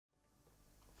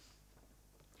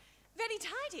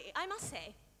tidy, I must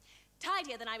say.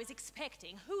 Tidier than I was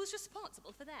expecting. Who's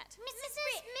responsible for that? Mrs.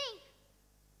 Me.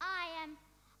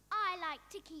 I like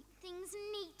to keep things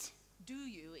neat. Do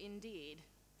you indeed?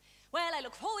 Well, I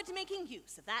look forward to making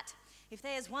use of that. If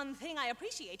there's one thing I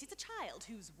appreciate, it's a child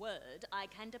whose word I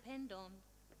can depend on.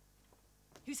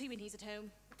 Who's he when he's at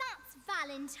home? That's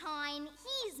Valentine.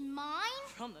 He's mine.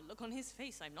 From the look on his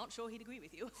face, I'm not sure he'd agree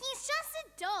with you. He's just a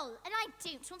doll, and I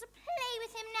don't want to play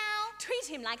with him now. Treat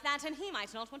him like that, and he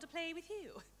might not want to play with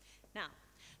you. Now,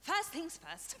 first things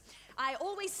first, I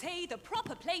always say the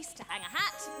proper place to hang a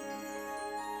hat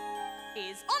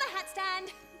is on a hat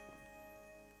stand.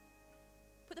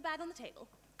 Put the bag on the table.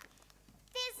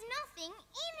 There's nothing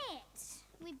in it.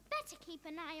 We'd better keep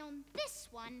an eye on this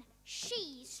one.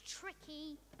 She's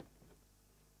tricky.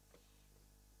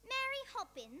 Mary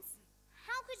Poppins,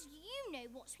 how could you know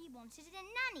what we wanted in a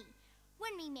nanny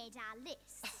when we made our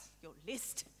list? Your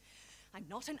list? I'm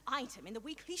not an item in the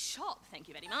weekly shop, thank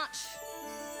you very much.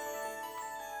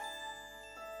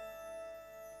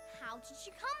 How did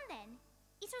you come then?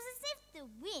 It was as if the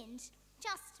wind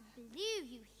just blew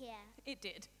you here. It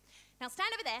did. Now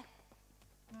stand over there.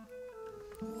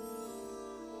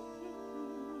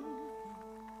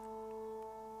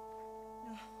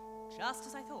 Just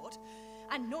as I thought.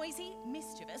 A noisy,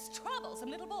 mischievous, troublesome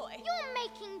little boy. You're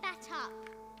making that up.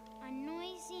 A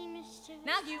noisy, mischievous...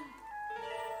 Now you.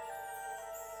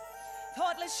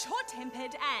 Thoughtless,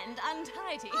 short-tempered and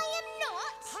untidy. I am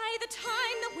not. By the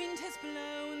time the wind has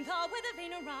blown the weather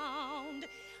vane around,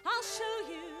 I'll show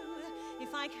you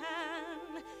if I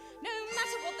can. No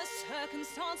matter what the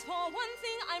circumstance, for one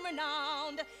thing I'm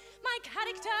renowned. My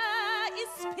character is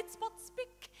spit, spot,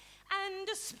 spick, and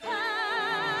a span.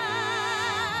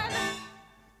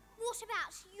 What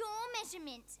about your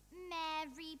measurement,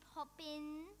 Mary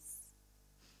Poppins?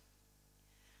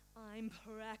 I'm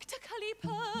practically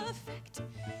perfect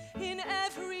in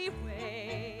every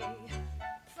way.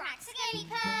 Practically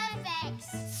perfect.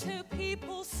 So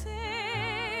people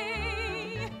say.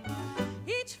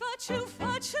 Each virtue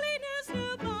virtually knows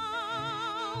no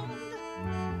bound.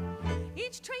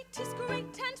 Each trait is great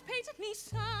and patently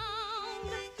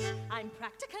sound. I'm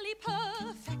practically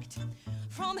perfect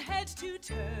from head to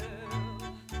toe.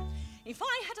 If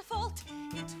I had a fault,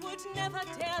 it would never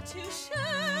dare to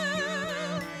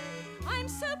show. I'm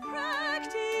so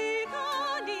practically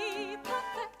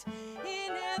perfect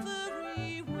in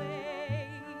every way.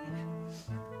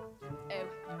 Oh,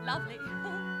 lovely.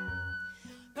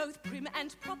 Both prim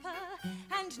and proper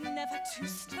and never too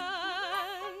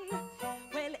stern.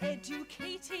 Well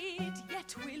educated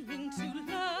yet willing to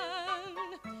learn.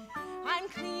 I'm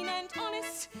clean and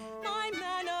honest, my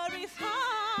manner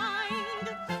refined.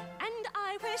 And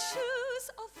I wear shoes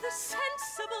of the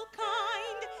sensible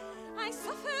kind. I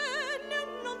suffer no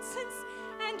nonsense,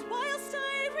 and whilst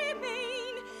I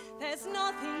remain, there's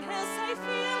nothing else I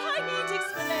feel I need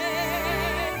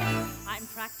explain. I'm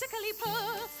practically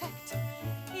perfect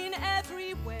in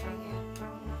every way.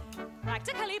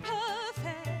 Practically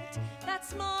perfect,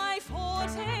 that's my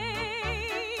forte.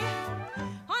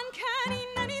 Uncanny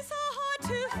nannies are hard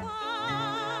to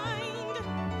find.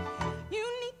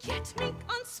 Unique yet meek,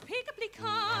 unspeakably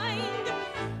kind.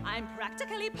 I'm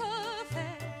practically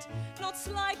perfect, not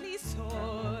slightly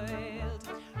soiled.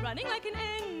 Running like an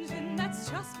engine that's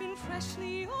just been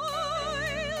freshly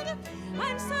oiled.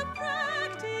 I'm so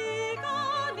practically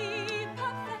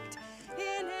perfect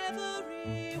in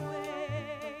every way.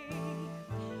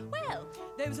 Well,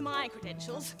 those are my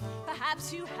credentials.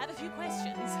 Perhaps you have a few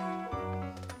questions.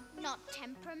 Not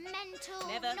temperamental,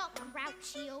 Never. not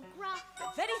grouchy or gruff.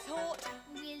 Very thought.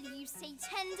 Will you say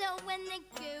tender when the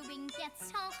going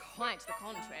gets tough? Quite the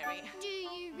contrary. Do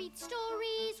you read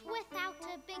stories without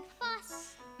a big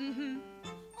fuss? Mm-hmm.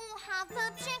 Or have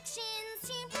objections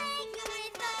to playing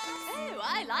with us? Oh,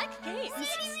 I like games.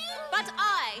 Seriously? But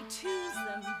I choose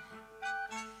them.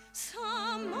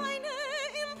 Some minor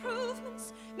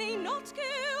improvements may not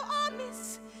go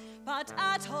amiss, but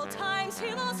at all times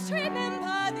you must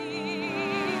remember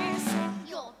these.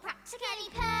 You're practically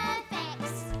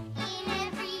perfect in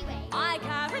every way. I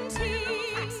guarantee.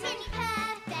 Practically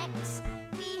perfect.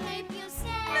 We hope you'll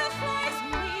say. No flies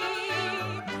me.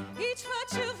 Each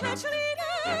virtue virtually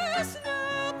knows no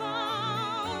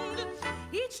bound.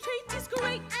 Each trait is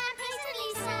great. And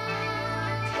patiently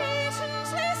sound.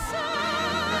 Patiently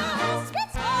sound. Spit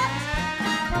spot.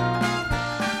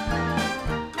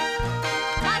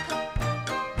 Michael.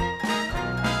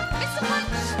 Mr.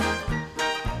 Punch.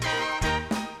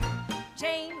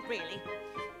 Jane, really.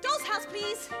 Doll's house,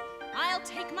 please. I'll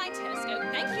take my telescope,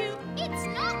 thank you. It's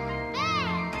not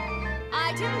fair.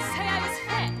 I didn't say I was